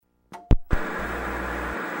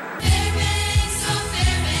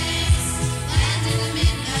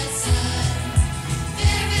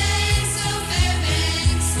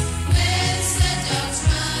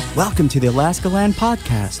Welcome to the Alaska Land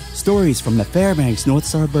Podcast, stories from the Fairbanks North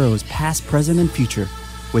Star boroughs past, present, and future,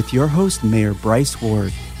 with your host, Mayor Bryce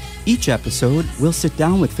Ward. Each episode, we'll sit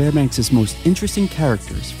down with Fairbanks' most interesting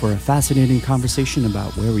characters for a fascinating conversation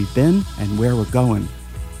about where we've been and where we're going.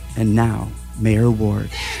 And now, Mayor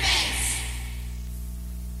Ward.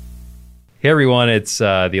 Hey everyone, it's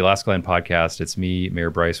the Alaska Land Podcast. It's me,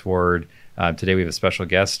 Mayor Bryce Ward. Today we have a special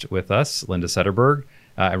guest with us, Linda Sederberg.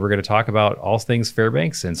 And we're going to talk about all things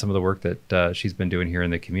Fairbanks and some of the work that she's been doing here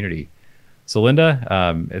in the community. So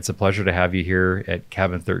Linda, it's a pleasure to have you here at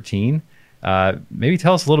Cabin 13. Maybe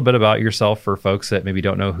tell us a little bit about yourself for folks that maybe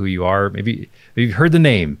don't know who you are. Maybe you've heard the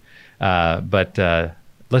name, but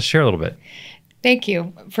let's share a little bit. Thank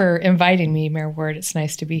you for inviting me, Mayor Ward. It's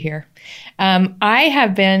nice to be here. I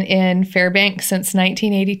have been in Fairbanks since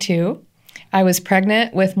 1982. I was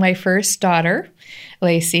pregnant with my first daughter,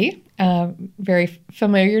 Lacey. Very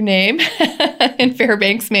familiar name in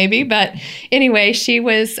Fairbanks, maybe. But anyway, she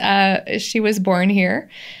was born here.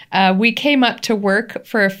 We came up to work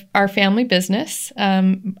for our family business,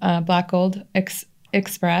 Black Gold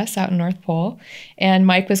Express out in North Pole, and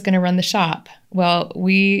Mike was going to run the shop. Well,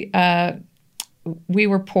 we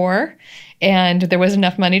were poor, and there was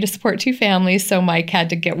enough money to support two families, so Mike had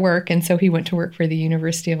to get work, and so he went to work for the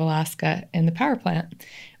University of Alaska in the power plant,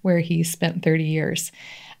 where he spent 30 years.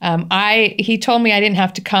 He told me I didn't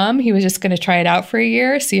have to come. He was just going to try it out for a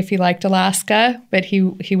year, see if he liked Alaska. But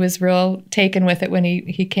he was real taken with it when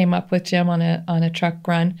he came up with Jim on a truck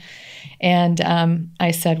run. And I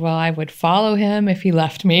said, well, I would follow him if he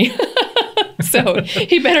left me. So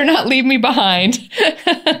he better not leave me behind.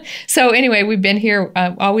 So anyway, we've been here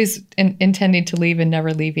always intending to leave and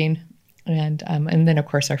never leaving. And then, of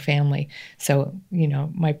course, our family. So, you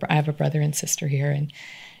know, I have a brother and sister here,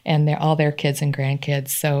 and they're all their kids and grandkids.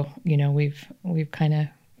 So, you know, we've kind of,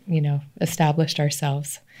 you know, established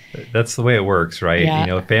ourselves. That's the way it works, right? Yeah. You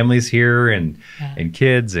know, families here and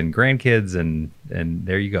kids and grandkids and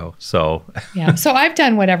there you go. So yeah. So I've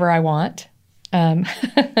done whatever I want. I'm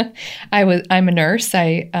a nurse.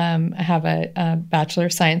 I have a Bachelor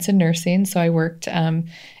of Science in Nursing. So I worked in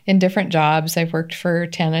different jobs. I've worked for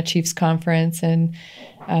Tanna Chiefs Conference and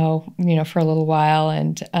you know, for a little while,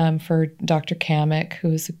 and for Dr. Kamek,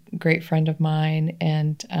 who's a great friend of mine.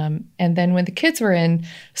 And then when the kids were in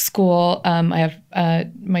school, I have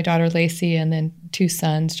my daughter Lacey and then two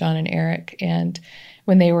sons, John and Eric. And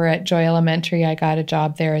when they were at Joy Elementary, I got a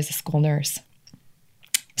job there as a school nurse.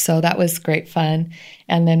 So that was great fun.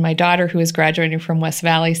 And then my daughter, who was graduating from West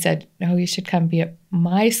Valley, said, "Oh, you should come be at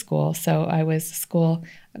my school." So I was school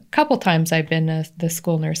a couple times. I've been the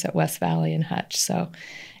school nurse at West Valley and Hutch. So,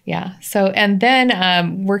 yeah. So, and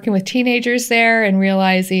then working with teenagers there and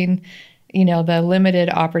realizing, you know, the limited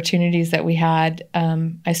opportunities that we had,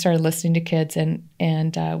 I started listening to kids, and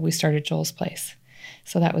we started Joel's Place.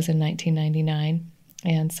 So that was in 1999.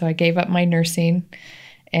 And so I gave up my nursing.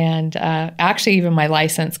 And actually even my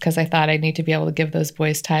license, because I thought I'd need to be able to give those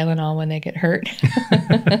boys Tylenol when they get hurt.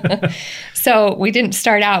 So we didn't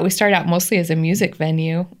start out. We started out mostly as a music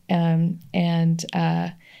venue, and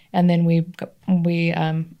then we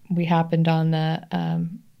happened on the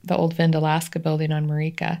old Vind Alaska building on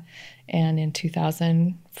Marika. And in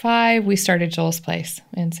 2005, we started Joel's Place.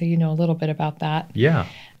 And so you know a little bit about that. Yeah.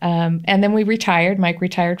 And then we retired. Mike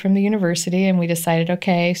retired from the university, and we decided,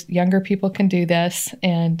 okay, younger people can do this,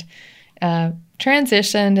 and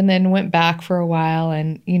transitioned, and then went back for a while.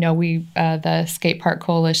 And, you know, the Skate Park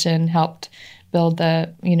Coalition helped build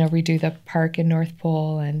redo the park in North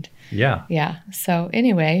Pole. And yeah. So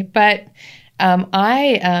anyway, but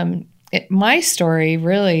my story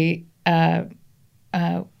really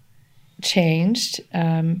changed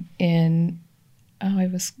in,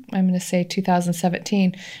 I'm going to say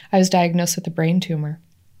 2017. I was diagnosed with a brain tumor.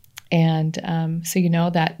 And so, you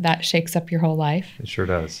know, that shakes up your whole life. It sure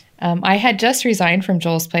does. I had just resigned from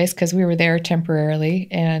Joel's Place because we were there temporarily.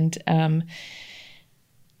 And I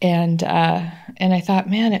thought,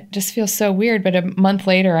 man, it just feels so weird. But a month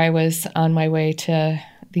later, I was on my way to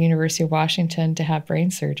the University of Washington to have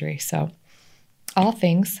brain surgery. So all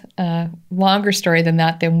things, longer story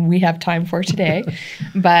than we have time for today.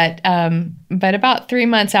 But about 3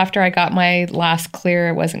 months after I got my last clear,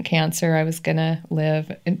 it wasn't cancer, I was going to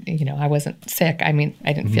live. And, you know, I wasn't sick. I mean,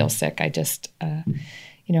 I didn't feel sick. I just,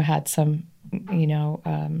 you know, had some, you know,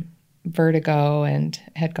 vertigo and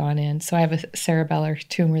had gone in. So I have a cerebellar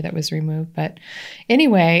tumor that was removed. But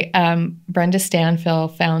anyway, Brenda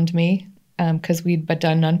Stanfill found me because we'd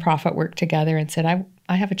done nonprofit work together and said,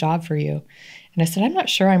 I have a job for you. And I said, I'm not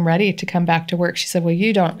sure I'm ready to come back to work. She said, well,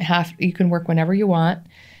 you can work whenever you want.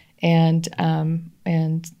 And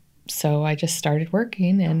So I just started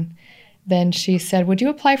working, and then she said, "Would you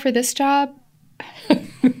apply for this job?"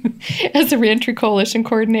 as a Reentry Coalition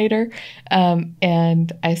coordinator.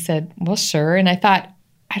 And I said, well, sure. And I thought,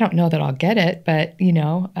 I don't know that I'll get it, but,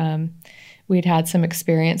 we'd had some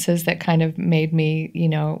experiences that kind of made me,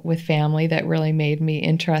 with family that really made me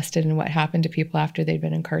interested in what happened to people after they'd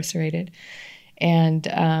been incarcerated. And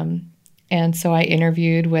so I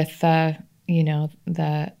interviewed with, the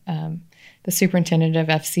superintendent of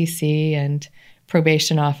FCC and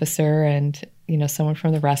probation officer and, someone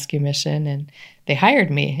from the rescue mission, and they hired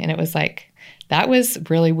me. And it was like, that was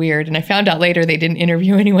really weird. And I found out later they didn't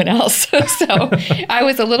interview anyone else. So I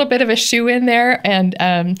was a little bit of a shoe-in there. And,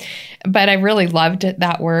 but I really loved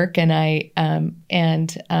that work. And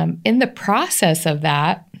in the process of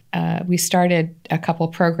that, we started a couple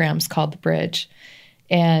programs called The Bridge.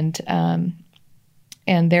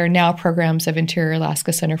 And there are now programs of Interior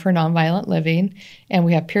Alaska Center for Nonviolent Living. And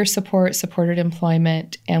we have peer support, supported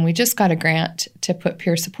employment. And we just got a grant to put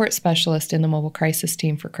peer support specialist in the mobile crisis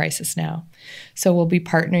team for Crisis Now. So we'll be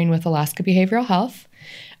partnering with Alaska Behavioral Health.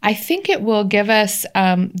 I think it will give us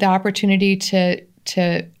the opportunity to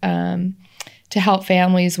help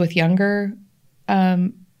families with younger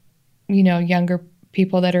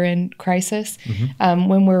people that are in crisis. Mm-hmm.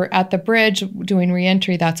 When we're at the Bridge doing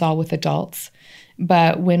reentry, that's all with adults.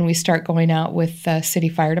 But when we start going out with the city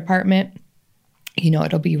fire department,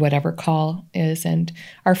 it'll be whatever call is. And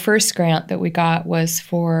our first grant that we got was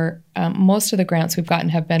for, most of the grants we've gotten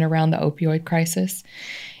have been around the opioid crisis.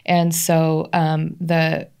 And so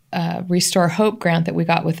the Restore Hope grant that we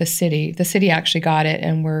got with the city actually got it,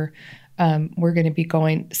 and we're going to be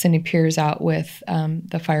sending peers out with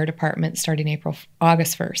the fire department starting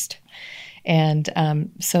August 1st.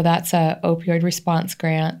 And so that's a opioid response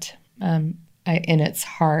grant. In its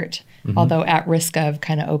heart, mm-hmm. although at risk of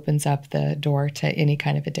kind of opens up the door to any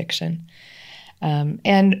kind of addiction.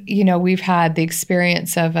 And we've had the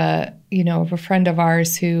experience of a friend of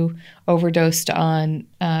ours who overdosed on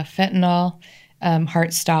fentanyl,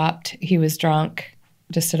 heart stopped. He was drunk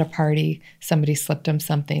just at a party. Somebody slipped him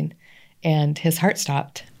something and his heart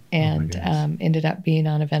stopped and ended up being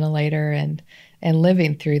on a ventilator and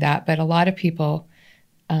living through that. But a lot of people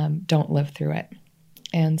don't live through it.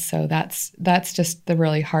 And so that's just the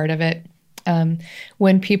really heart of it.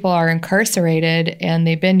 When people are incarcerated and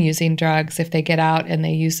they've been using drugs, if they get out and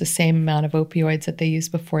they use the same amount of opioids that they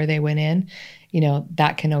used before they went in,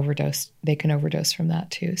 that can overdose. They can overdose from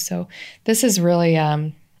that too. So this is really,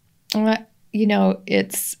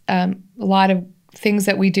 it's a lot of things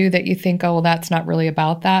that we do that you think, oh, well, that's not really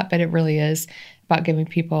about that, but it really is about giving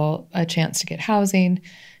people a chance to get housing,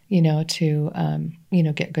 to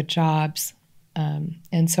get good jobs.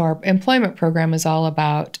 And so our employment program is all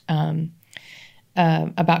about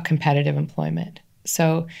competitive employment.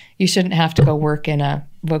 So you shouldn't have to go work in a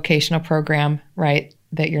vocational program, right,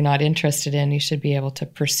 that you're not interested in. You should be able to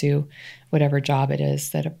pursue whatever job it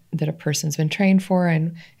is that a person's been trained for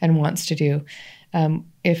and wants to do.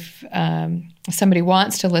 If somebody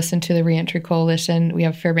wants to listen to the Reentry Coalition, we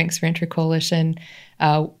have Fairbanks Reentry Coalition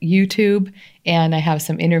YouTube, and I have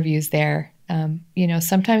some interviews there.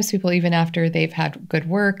 Sometimes people, even after they've had good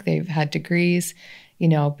work, they've had degrees,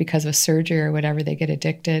 because of surgery or whatever, they get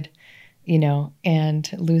addicted, and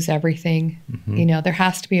lose everything. Mm-hmm. There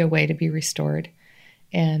has to be a way to be restored.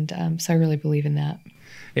 And so I really believe in that.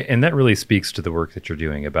 And that really speaks to the work that you're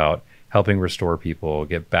doing about helping restore people,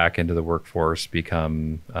 get back into the workforce,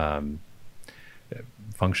 become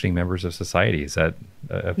functioning members of society. Is that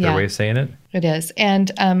a fair way of saying it? It is.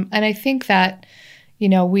 And I think that,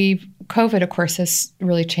 COVID, of course, has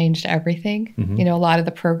really changed everything. Mm-hmm. A lot of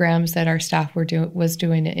the programs that our staff was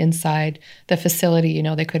doing inside the facility,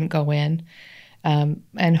 they couldn't go in.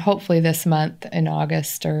 And hopefully this month in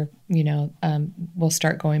August we'll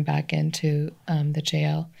start going back into the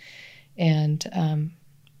jail. And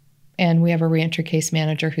we have a reentry case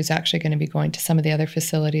manager who's actually going to be going to some of the other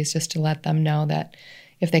facilities just to let them know that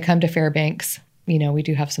if they come to Fairbanks, we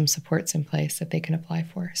do have some supports in place that they can apply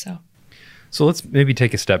for. So let's maybe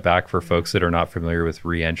take a step back for folks that are not familiar with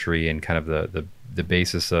reentry and kind of the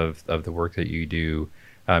basis of the work that you do.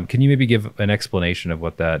 Can you maybe give an explanation of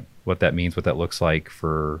what that means, what that looks like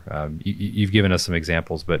for, you've given us some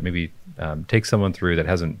examples, but maybe take someone through that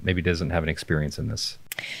doesn't have an experience in this.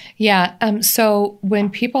 Yeah. So when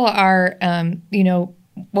people are,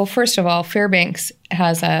 well, first of all, Fairbanks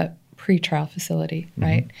has a pretrial facility,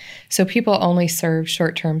 right? Mm-hmm. So people only serve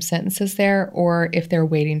short-term sentences there, or if they're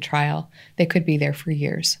waiting trial, they could be there for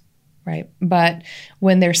years, right? But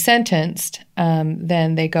when they're sentenced,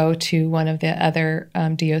 then they go to one of the other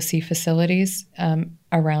DOC facilities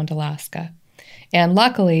around Alaska. And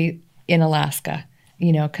luckily in Alaska,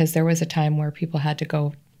 because there was a time where people had to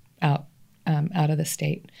go out of the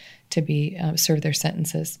state to be serve their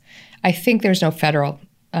sentences. I think there's no federal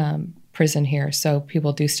prison here, so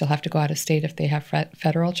people do still have to go out of state if they have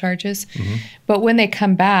federal charges. Mm-hmm. But when they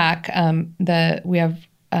come back, we have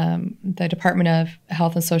the Department of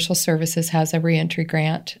Health and Social Services has a reentry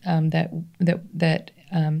grant that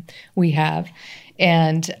we have,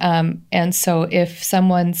 and so if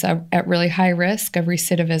someone's at really high risk of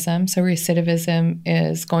recidivism, so recidivism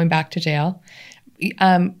is going back to jail.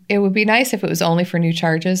 It would be nice if it was only for new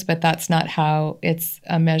charges, but that's not how it's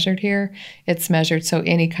measured here. It's measured so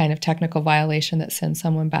any kind of technical violation that sends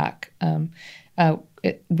someone back,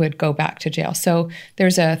 it would go back to jail. So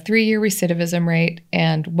there's a 3-year recidivism rate,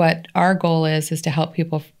 and what our goal is to help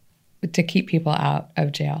people, to keep people out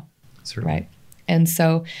of jail. Certainly. Right. And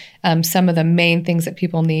so some of the main things that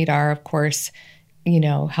people need are, of course,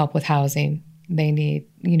 help with housing. They need,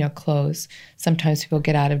 clothes. Sometimes people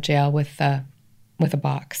get out of jail with a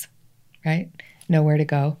box, right? Nowhere to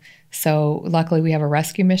go. So luckily we have a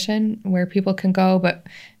rescue mission where people can go. But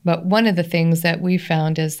one of the things that we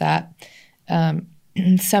found is that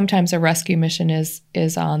sometimes a rescue mission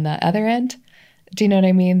is on the other end. Do you know what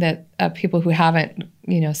I mean? That people who haven't,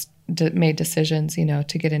 made decisions,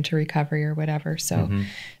 to get into recovery or whatever. So,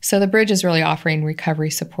 So the bridge is really offering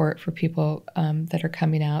recovery support for people that are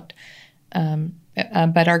coming out.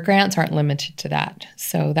 But our grants aren't limited to that.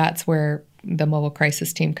 So that's where the mobile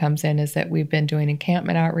crisis team comes in, is that we've been doing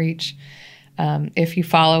encampment outreach. If you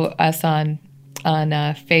follow us on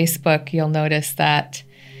Facebook, you'll notice that,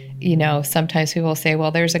 sometimes people say,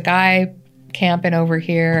 well, there's a guy camping over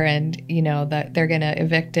here and, that they're going to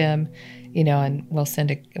evict him, and we'll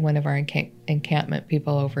send one of our encampment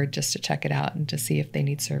people over just to check it out and to see if they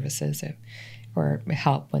need services or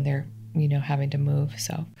help when they're having to move.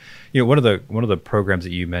 So, one of the programs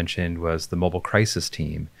that you mentioned was the mobile crisis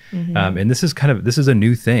team, and this is a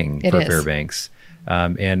new thing for Fairbanks,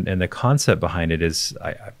 and the concept behind it is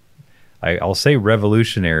I'll say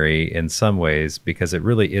revolutionary in some ways, because it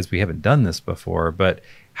really is. We haven't done this before, but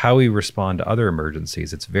how we respond to other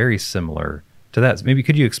emergencies, it's very similar to that. So maybe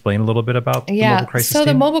could you explain a little bit about the mobile crisis team? So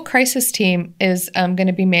the mobile crisis team is going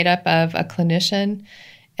to be made up of a clinician.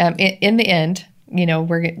 In the end,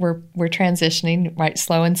 we're transitioning, right?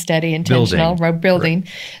 Slow and steady, intentional. We're building. Right.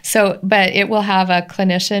 So, but it will have a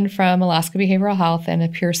clinician from Alaska Behavioral Health and a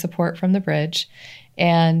peer support from the bridge,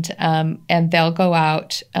 and they'll go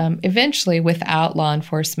out eventually without law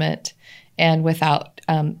enforcement and without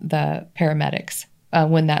the paramedics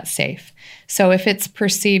when that's safe. So, if it's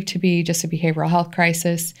perceived to be just a behavioral health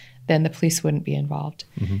crisis, then the police wouldn't be involved.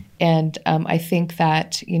 Mm-hmm. And I think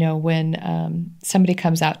that when somebody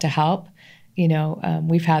comes out to help,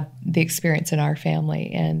 we've had the experience in our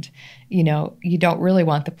family, and you don't really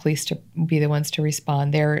want the police to be the ones to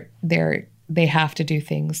respond. They have to do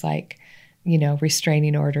things like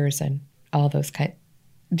restraining orders and all those kinds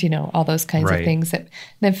right. of things that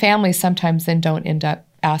the families sometimes then don't end up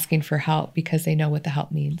asking for help because they know what the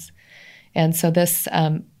help means. And so this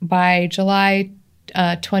by July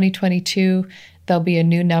 2022, there'll be a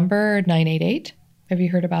new number, 988. Have you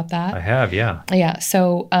heard about that? I have, yeah. Yeah.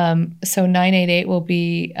 So 988 will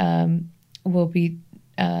be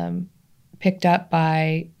picked up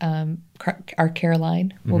by our care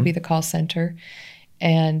line. Will be the call center,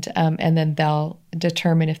 and then they'll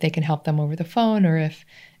determine if they can help them over the phone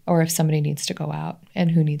or if somebody needs to go out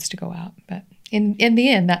and who needs to go out. But in the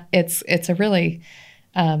end, it's a really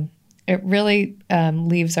it really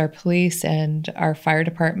leaves our police and our fire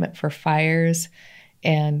department for fires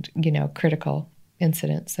and critical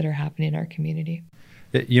incidents that are happening in our community.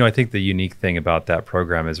 I think the unique thing about that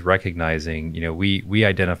program is recognizing, we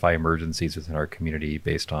identify emergencies within our community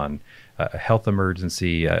based on a health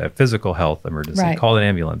emergency, a physical health emergency, right. Call an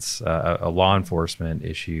ambulance, a law enforcement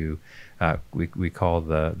issue. We call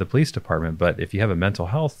the police department. But if you have a mental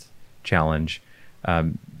health challenge,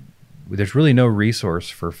 there's really no resource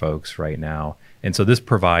for folks right now. And so this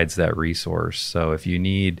provides that resource. So if you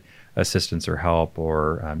need assistance or help,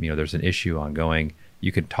 or there's an issue ongoing,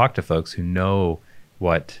 you can talk to folks who know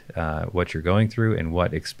what you're going through and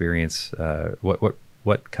what experience,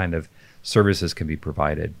 what kind of services can be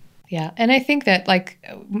provided. Yeah, and I think that, like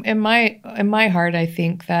in my heart, I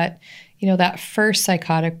think that that first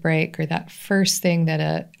psychotic break or that first thing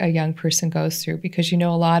that a young person goes through, because a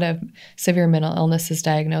lot of severe mental illness is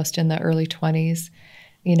diagnosed in the early 20s,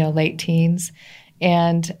 late teens.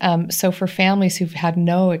 And so for families who've had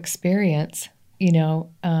no experience,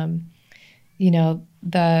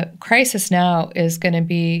 the crisis now is going to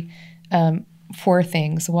be 4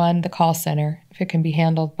 things. 1, the call center, if it can be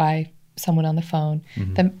handled by someone on the phone.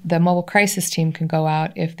 The mobile crisis team can go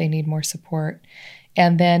out if they need more support.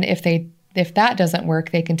 And then if that doesn't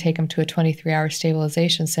work, they can take them to a 23-hour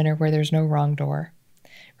stabilization center where there's no wrong door,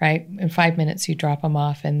 right? In 5 minutes, you drop them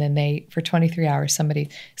off, and then for 23 hours, somebody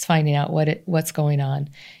is finding out what's going on.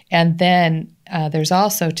 And then there's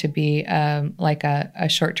also to be like a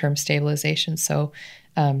short-term stabilization. So,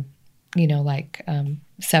 7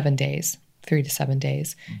 days, 3 to 7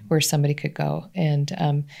 days, where somebody could go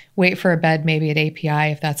and wait for a bed, maybe at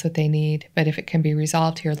API if that's what they need. But if it can be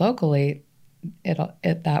resolved here locally,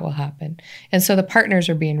 that will happen. And so the partners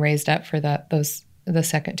are being raised up for the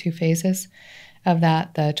second 2 phases of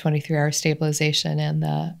that, the 23-hour stabilization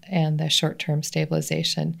and the short-term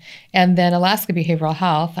stabilization. And then Alaska Behavioral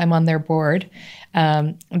Health, I'm on their board.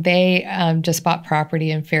 They just bought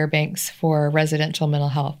property in Fairbanks for residential mental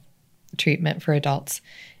health treatment for adults.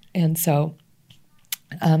 And so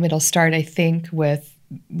it'll start, I think, with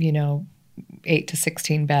 8 to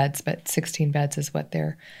 16 beds, but 16 beds is what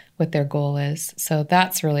their goal is. So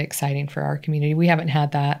that's really exciting for our community. We haven't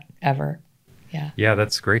had that ever. Yeah,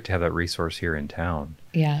 that's great to have that resource here in town.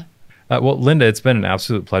 Yeah. Well, Linda, it's been an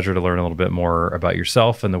absolute pleasure to learn a little bit more about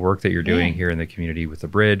yourself and the work that you're doing here in the community with the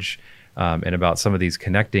Bridge, and about some of these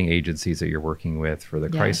connecting agencies that you're working with for the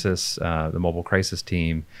crisis, the mobile crisis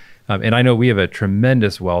team. And I know we have a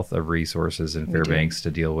tremendous wealth of resources in Fairbanks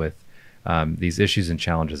to deal with these issues and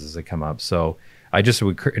challenges as they come up. So I just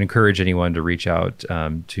would encourage anyone to reach out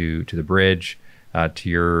to the Bridge, to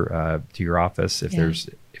your office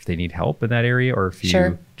if they need help in that area, or if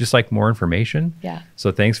you just like more information. Yeah.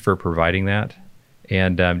 So thanks for providing that.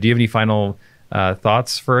 And do you have any final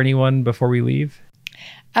thoughts for anyone before we leave?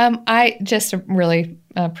 I just am really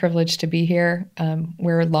privileged to be here.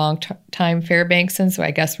 We're long-time Fairbanksans, so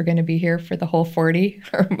I guess we're going to be here for the whole 40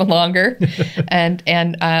 or longer. and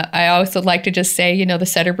I also like to just say, the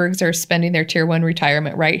Sederbergs are spending their Tier 1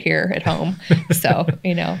 retirement right here at home. So,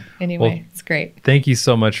 anyway, it's great. Thank you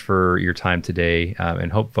so much for your time today,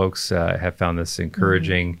 and hope folks have found this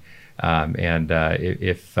encouraging. And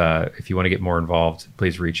if you want to get more involved,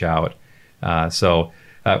 please reach out.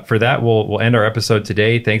 For that, we'll end our episode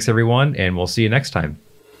today. Thanks, everyone, and we'll see you next time.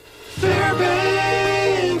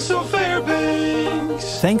 Fairbanks, oh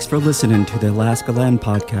Fairbanks. Thanks for listening to the Alaska Land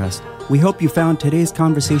Podcast. We hope you found today's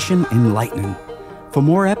conversation enlightening. For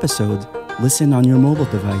more episodes, listen on your mobile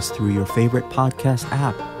device through your favorite podcast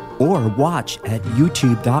app, or watch at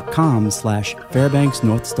youtube.com/Fairbanks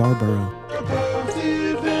North Starborough. Above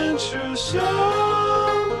the adventure side.